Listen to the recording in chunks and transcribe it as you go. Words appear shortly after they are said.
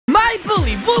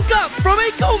from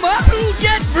a coma to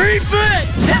get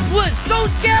revenge. This was so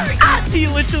scary, as he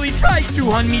literally tried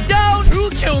to hunt me down to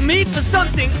kill me for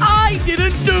something I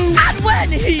didn't do. And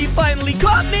when he finally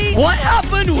caught me, what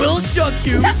happened will shock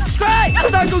you. Now subscribe.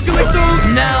 It's Uncle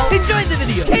Calixo. Now enjoy the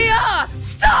video. KR,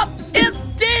 stop! It's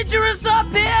dangerous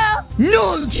up here.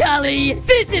 No, Callie.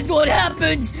 This is what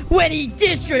happens when he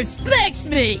disrespects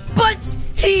me. But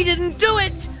he didn't do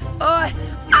it.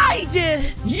 I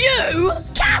did. You?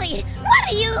 Callie,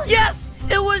 what are you? Yes,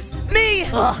 it was me.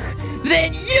 Ugh,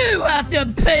 then you have to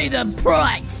pay the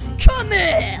price. Come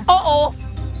here. Uh-oh.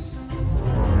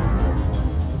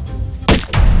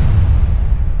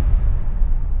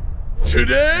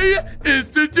 Today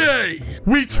is the day.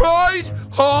 We tried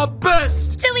our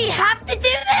best. Do we have to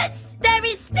do this? There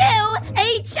is still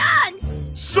a chance.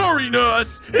 Sorry,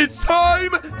 nurse. It's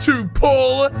time to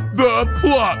pull the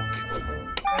plug.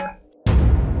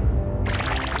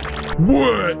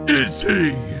 Where is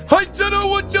he? I don't know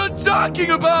what you're talking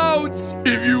about.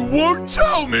 If you won't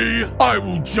tell me, I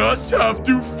will just have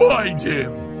to find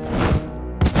him.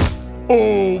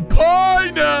 Oh,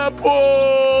 pineapple!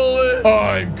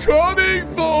 I'm coming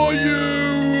for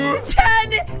you!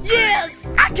 10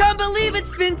 years! I can't believe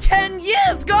it's been 10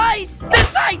 years, guys!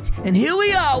 That's right! And here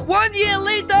we are, 1 year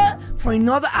later, for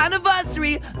another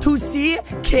anniversary to see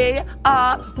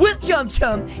KR with Chum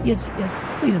Chum. Yes,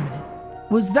 wait a minute.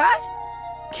 Was that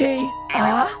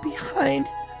KR behind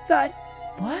that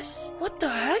bus? What the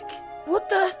heck? What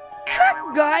the heck,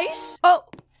 guys? Oh,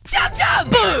 Chum Chum!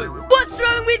 Boo! What's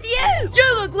wrong with you?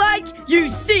 You look like you've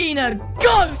seen a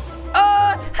ghost.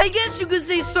 I guess you could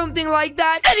say something like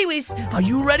that. Anyways, are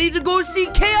you ready to go see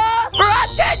KR for our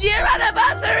 10-year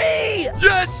anniversary?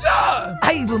 Yes, sir!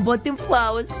 I even bought them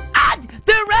flowers. And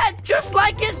they're red, just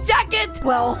like his jacket.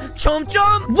 Well, Chum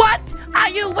Chum, what are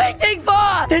you waiting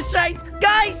for? That's right,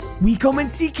 guys. We come and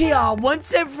see KR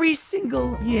once every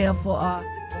single year for our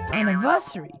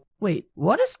anniversary. Wait,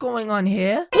 what is going on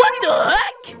here? What the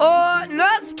heck?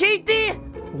 Nurse Katie,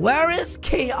 where is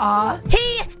KR?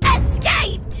 He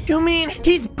escaped. You mean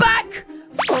he's back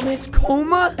from his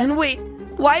coma? And wait,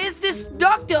 why is this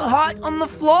doctor heart on the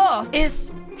floor?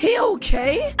 Is he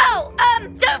okay? Oh,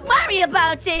 don't worry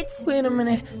about it. Wait a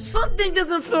minute, something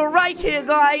doesn't feel right here,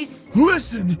 guys.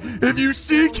 Listen, if you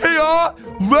see KR,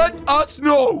 let us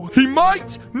know. He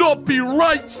might not be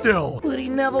right still. But he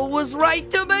never was right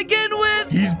to begin with.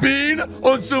 He's been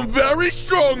on some very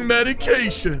strong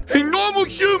medication. A normal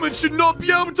human should not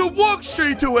be able to walk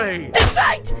straight away. That's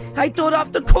right. I thought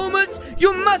after comas,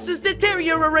 your muscles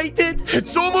deteriorated.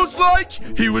 It's almost like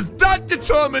he was that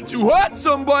determined to hurt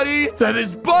somebody that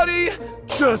his body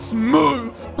just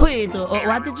moved. Wait,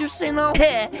 what did you say now?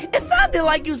 It sounded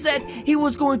like you said he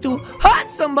was going to hurt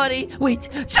somebody. Wait,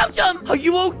 Chum Chum, are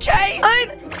you okay?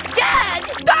 I'm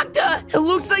scared. Doctor, it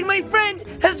looks like my friend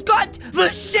has got the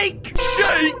shake.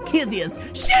 Shake? Yes.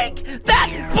 Shake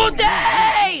that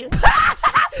booty!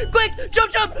 Quick, Chum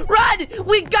Chum, run!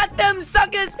 We got them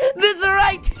suckers. This is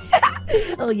right.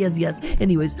 Oh, yes.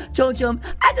 Anyways, Chum Chum,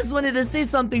 I just wanted to say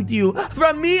something to you.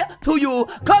 From me to you,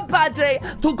 compadre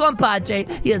to compadre.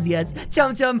 Yes.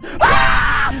 Chum Chum.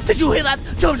 Ah! Did you hear that?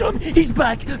 Chum Chum, he's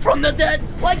back from the dead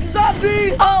like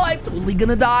zombie. Oh, I'm totally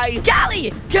gonna die.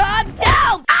 Callie, calm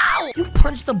down. Ow! You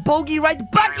punched the bogey right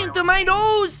back into my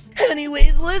nose.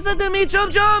 Anyways, listen to me, Chum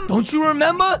Chum. Don't you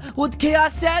remember what KR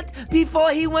said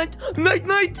before he went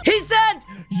night-night? He said,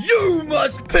 you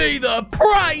must pay the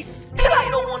price. And I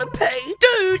don't want to pay.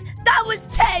 Dude, that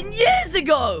was 10 years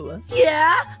ago.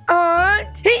 Yeah, and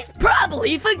he's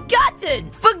probably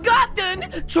forgotten.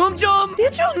 Forgotten? Chum Chum,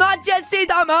 did you not just see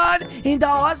the man in the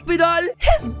hospital?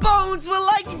 His bones were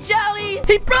like jelly.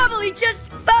 He probably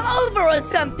just fell over or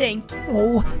something.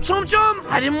 Oh, Chum Chum,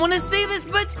 I didn't want to say this,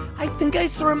 but I think I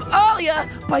saw him earlier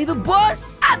by the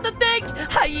bus. And to think,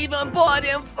 I even bought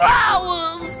him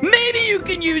flowers. Maybe you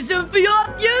can use them for your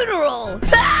funeral.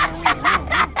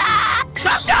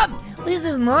 Chum Chum, this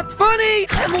is not funny.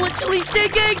 I'm literally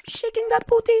shaking that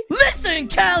booty. Listen,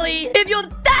 Callie, if you're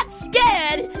that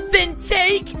scared, then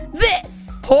take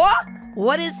this. Huh?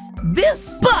 What is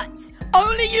this? But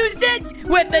only use it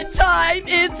when the time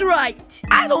is right.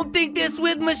 I don't think this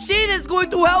weird machine is going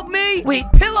to help me. Wait,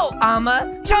 pillow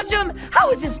armor? Chum Chum, how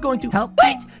is this going to help?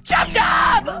 Wait, Chum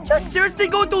Chum! You're seriously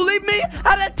going to leave me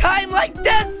at a time like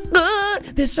this?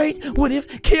 This right, what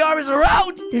if KR is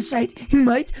around? This right, he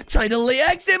might try to lay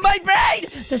eggs in my brain.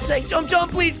 This right, Chum Chum,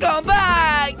 please come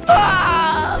back.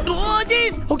 Oh,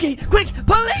 jeez. Okay, quick,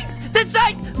 police. This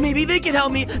right, maybe they can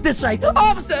help me. This right,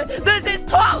 officer, there's this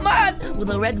tall man with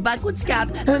a red backwards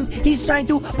cap, and he's trying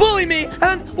to bully me.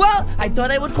 And, well, I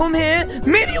thought I would come here.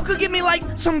 Maybe you could give me, like,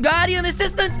 some guardian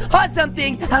assistance or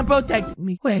something and protect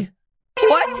me. Wait.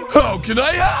 What? How can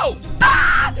I help?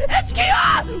 Ah! It's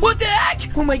Kia! What the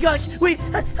heck? Oh my gosh, wait,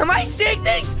 am I seeing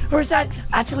things? Or is that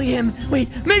actually him? Wait,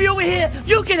 maybe over here,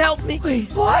 you can help me. Wait,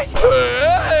 what?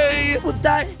 Hey! Well,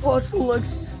 that also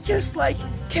looks just like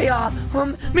Kia.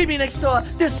 Maybe next door,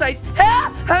 this side,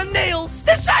 hair and nails.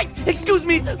 This side, excuse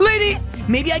me, lady.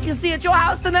 Maybe I can stay at your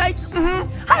house tonight?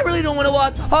 I really don't want to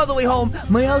walk all the way home.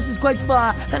 My house is quite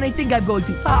far, and I think I'm going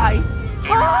to. Hi.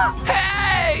 Huh?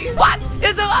 Hey! What?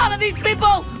 Is there all of these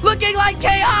people looking like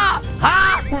KR?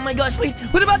 Huh? Oh my gosh, wait.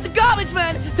 What about the garbage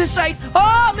man? This side.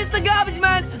 Oh, Mr. Garbage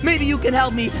Man. Maybe you can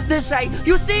help me. This side.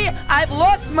 You see, I've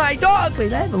lost my dog.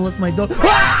 Wait, I haven't lost my dog.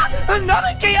 Ah!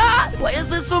 Another KR? Why is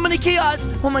there so many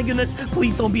KRs? Oh my goodness.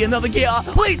 Please don't be another KR.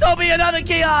 Please don't be another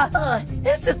KR.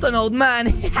 It's just an old man.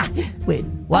 Wait,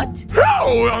 what?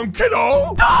 Hello, young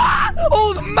kiddo. Ah!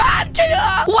 Old man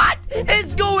KR! What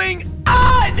is going on?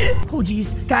 Oh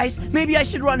geez, guys, maybe I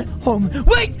should run home.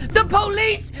 Wait, the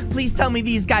police! Please tell me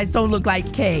these guys don't look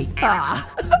like K.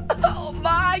 Oh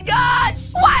my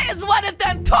gosh! Why is one of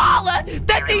them taller than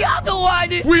the other one?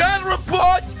 We had a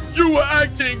report you were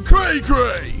acting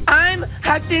cray-cray. I'm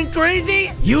acting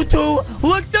crazy? You two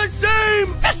look the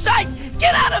same! This side!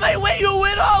 Get out of my way, you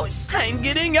widows! I'm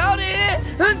getting out of here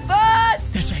and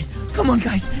fast! This side. Come on,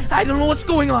 guys. I don't know what's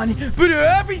going on, but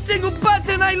every single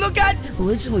person I look at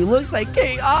literally looks like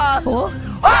KR.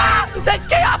 Oh. Ah! The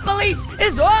KR police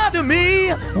is after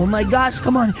me! Oh my gosh,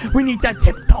 come on. We need that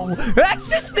tiptoe.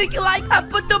 Extra sneaky like I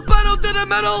put the pedal to the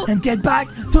middle and get back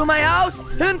to my house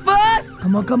and fast.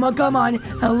 Come on, come on, come on.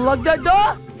 And lock the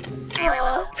door.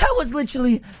 That was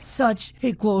literally such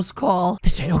a close call.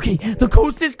 This side, okay, the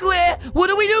coast is clear. What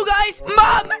do we do, guys?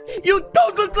 Mom, you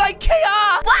don't look like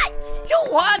KR. What? You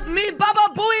want me,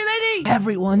 Baba Booey Lady?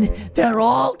 Everyone, they're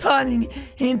all turning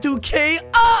into KR.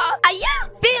 Are you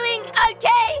feeling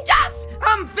okay? Yes,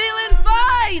 I'm feeling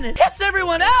fine. Yes,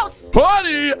 everyone else.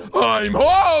 Honey, I'm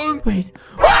home. Wait.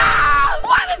 Ah,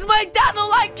 why does my dad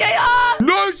look like KR?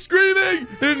 No screaming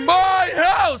in my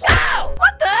house. Ow!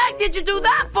 What the heck did you do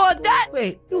that for, Dad?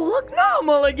 Wait, you look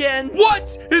normal again.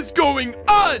 What is going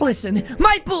on? Listen,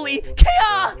 my bully,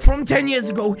 KR, from 10 years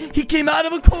ago, he came out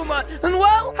of a coma, and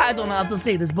well, I don't know how to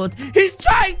say this, but he's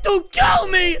trying to kill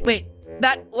me. Wait,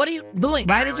 Dad, what are you doing?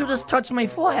 Why did you just touch my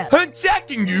forehead? I'm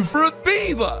checking you for a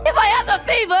fever. If I had a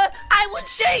fever, I would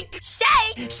shake.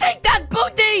 Shake! Shake that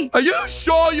booty. Are you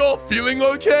sure you're feeling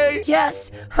okay?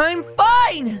 Yes, I'm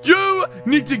fine. You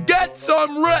need to get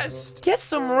some rest. Get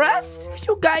some rest?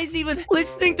 Are you guys even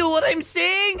listening to what I'm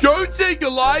saying? Go take a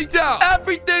lie down.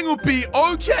 Everything will be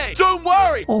okay. Don't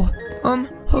worry. Oh,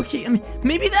 okay,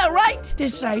 maybe they're right.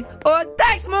 This side.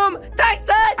 Thanks, Mom. Thanks,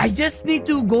 Dad. I just need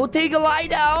to go take a lie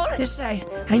down. This side.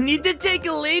 I need to take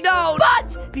a lay down.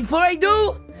 But before I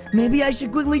do, maybe I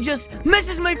should quickly just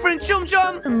message my friend Chum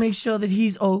Chum and make sure that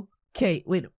he's okay.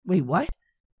 Wait, what?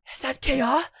 Is that KR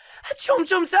at Chum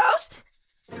Chum's house?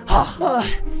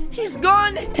 He's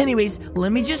gone. Anyways,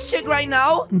 let me just check right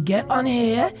now. Get on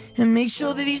here and make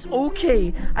sure that he's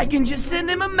okay. I can just send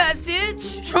him a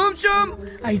message. Chum Chum,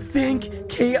 I think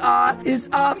KR is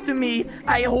after me.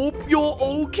 I hope you're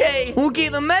okay. Okay,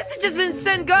 the message has been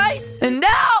sent, guys. And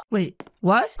now, wait,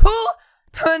 what? Who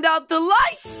turned out the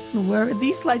lights? Where are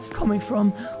these lights coming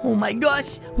from? Oh my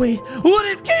gosh. Wait, what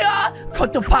if KR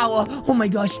cut the power? Oh my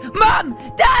gosh. Mom,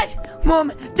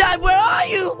 Dad, where are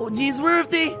you? Oh geez, where are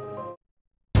they?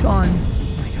 Gone.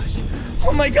 Oh my gosh.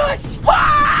 Oh my gosh.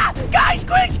 Ah! Guys,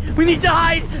 quick, we need to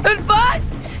hide and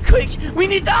fast. Quick, we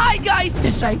need to hide, guys.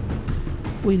 This side.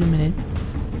 Wait a minute.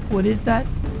 What is that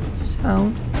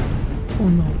sound? Oh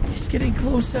no, it's getting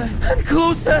closer and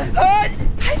closer. And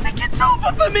I think it's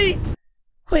over for me.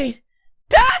 Wait,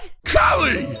 Dad?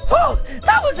 Callie! Oh,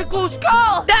 that was a close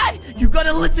call! Dad, you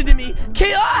gotta listen to me.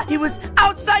 KR, he was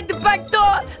outside the back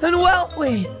door, and well,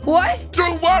 wait, what?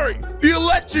 Don't worry, the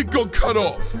electric got cut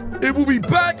off. It will be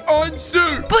back on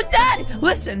soon. But Dad,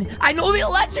 listen, I know the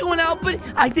electric went out, but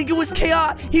I think it was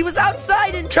KR. He was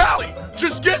outside and... Callie,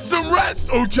 just get some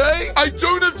rest, okay? I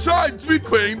don't have time to be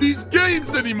playing these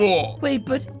games anymore. Wait,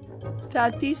 but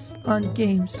Dad, these aren't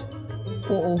games.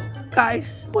 Uh-oh.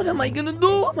 Guys, what am I gonna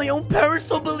do? My own parents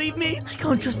don't believe me. I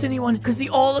can't trust anyone because they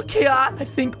all are KR. I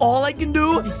think all I can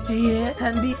do is stay here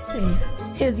and be safe.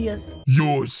 Yes.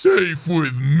 You're safe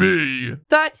with me.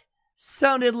 That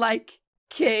sounded like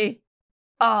KR.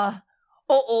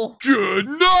 Uh-oh. Good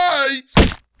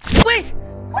night. Wait,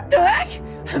 what the heck?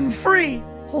 I'm free.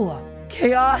 Hold on.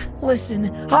 KR,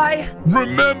 listen,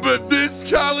 Remember this,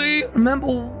 Callie? Remember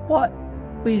what?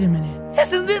 Wait a minute.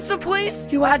 Isn't this the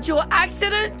place you had your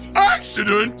accident?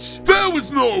 Accident? There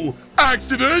was no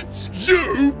accident.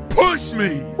 You pushed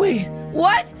me. Wait,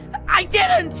 what? I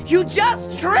didn't! You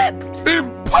just tripped!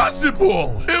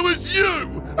 Impossible! It was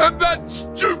you and that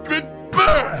stupid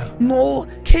bear! No,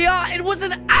 KR, it was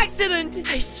an accident!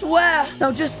 I swear!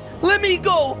 Now just let me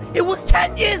go! It was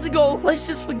 10 years ago! Let's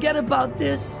just forget about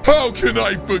this. How can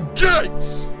I forget?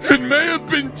 It may have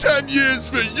been 10 years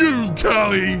for you,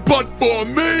 Callie, but for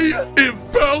me, it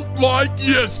felt like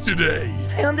yesterday.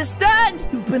 I understand!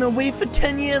 You've been away for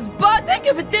 10 years, but think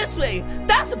of it this way!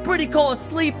 That's a pretty cold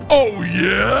sleep. Oh,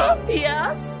 yeah?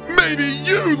 Yes? Maybe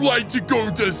you'd like to go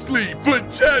to sleep for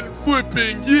 10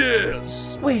 flipping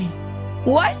years. Wait,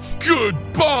 what?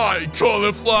 Goodbye,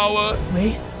 cauliflower.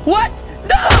 Wait, what?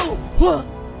 No!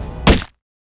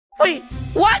 Wait,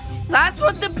 what? That's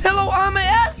what the pillow armor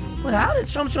is? But how did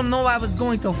Chum Chum know I was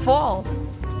going to fall?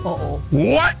 Uh-oh.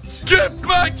 What? Get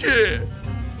back here!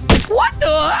 What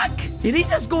the heck? Did he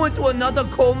just go into another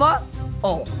coma?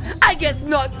 Oh, I guess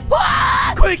not.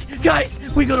 Ah! Quick, guys,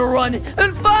 we gotta run.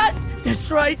 And fast!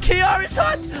 That's right, KR is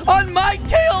hot on my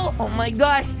tail. Oh my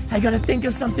gosh, I gotta think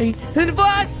of something. And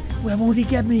fast! Where won't he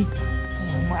get me?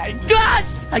 Oh my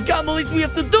gosh! I can't believe we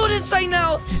have to do this right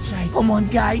now. That's right. Come on,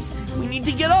 guys. We need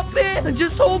to get up here and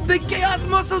just hope the chaos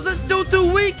muscles are still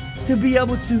too weak to be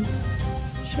able to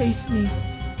chase me.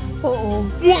 Uh-oh.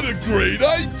 What a great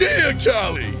idea,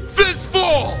 Callie! This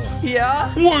fall!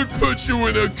 Yeah? Won't put you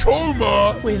in a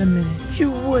coma! Wait a minute.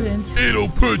 You wouldn't. It'll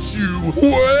put you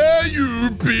where you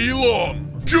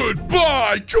belong!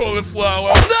 Goodbye,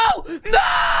 cauliflower! No! No!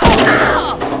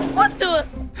 Ah! What the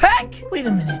heck? Wait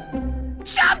a minute.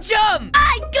 Chum Chum!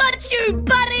 I got you,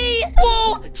 buddy!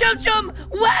 Whoa! Chum Chum!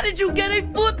 Where did you get a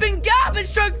flipping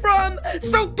garbage truck from?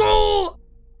 So cool!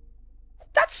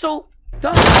 That's so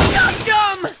dumb. Chum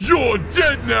Chum! You're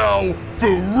dead now! For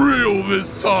real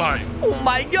this time! Oh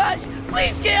my gosh!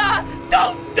 Please, KR!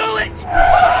 Don't do it!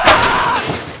 Ah!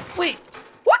 Wait,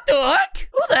 what the heck?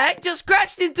 Who the heck just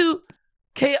crashed into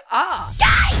KR?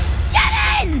 Guys,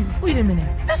 get in! Wait a minute.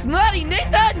 That's Naughty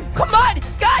Nathan! Come on!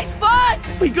 Guys,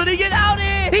 fast! We gotta get out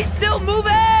here! He's still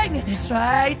moving! That's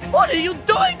right. What are you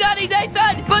doing, Naughty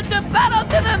Nathan? Put the pedal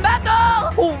to the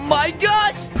metal! Oh my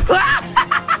gosh!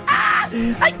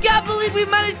 I can't believe we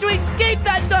managed to escape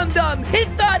that dum-dum! He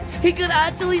thought he could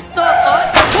actually stop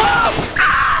us. Whoa!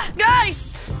 Ah!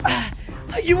 Guys!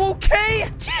 Are you okay?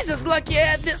 Jesus, lucky I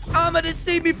had this armor to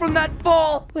save me from that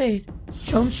fall. Wait,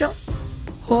 Chum Chum?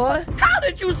 What? How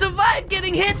did you survive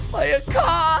getting hit by a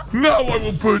car? Now I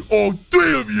will put all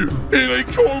three of you in a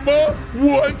coma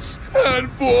once and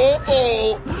for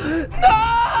all!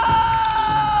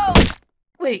 No!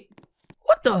 Wait,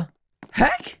 what the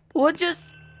heck? What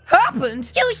just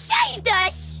happened? You saved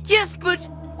us! Yes, but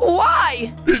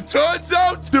why? It turns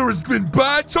out there has been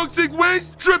bad toxic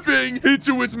waste dripping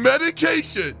into his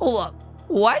medication. Hold up.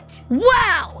 What?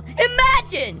 Wow!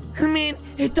 Imagine! I mean,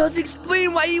 it does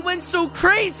explain why he went so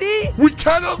crazy. We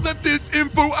cannot let this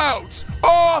info out,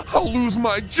 or I'll lose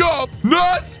my job.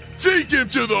 Nurse, take him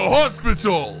to the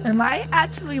hospital. Am I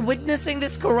actually witnessing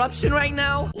this corruption right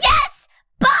now? Yes!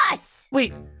 Boss!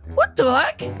 Wait, what the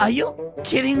heck? Are you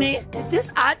kidding me? Did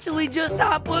this actually just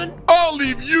happen? I'll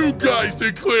leave you guys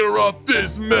to clear up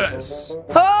this mess.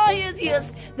 Oh,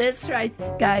 yes, that's right,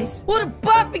 guys. What a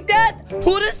perfect end to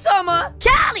the summer.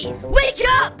 Callie, wake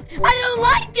up! I don't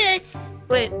like this!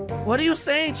 Wait, what are you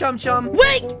saying, Chum Chum?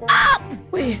 Wake up!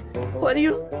 Wait, what are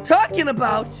you talking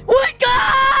about? Wake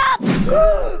up!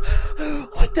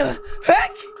 What the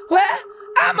heck? Where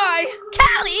am I?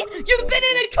 Callie, you've been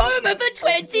in a coma for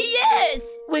 20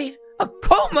 years! Wait, a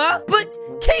coma? But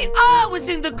KR was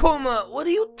in the coma. What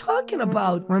are you talking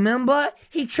about? Remember?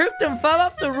 He tripped and fell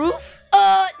off the roof?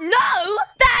 No!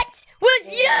 That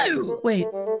was you! Wait,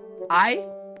 I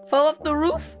fell off the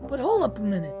roof? But hold up a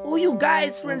minute. Oh, you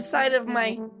guys were inside of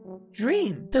my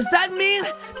dream. Does that mean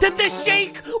that the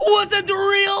shake wasn't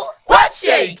real? What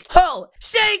shake? Oh,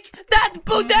 shake that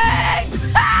booty!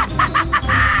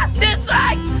 That's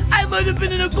right! I might have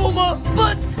been in a coma,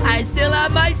 but I still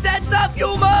have my sense of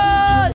humor!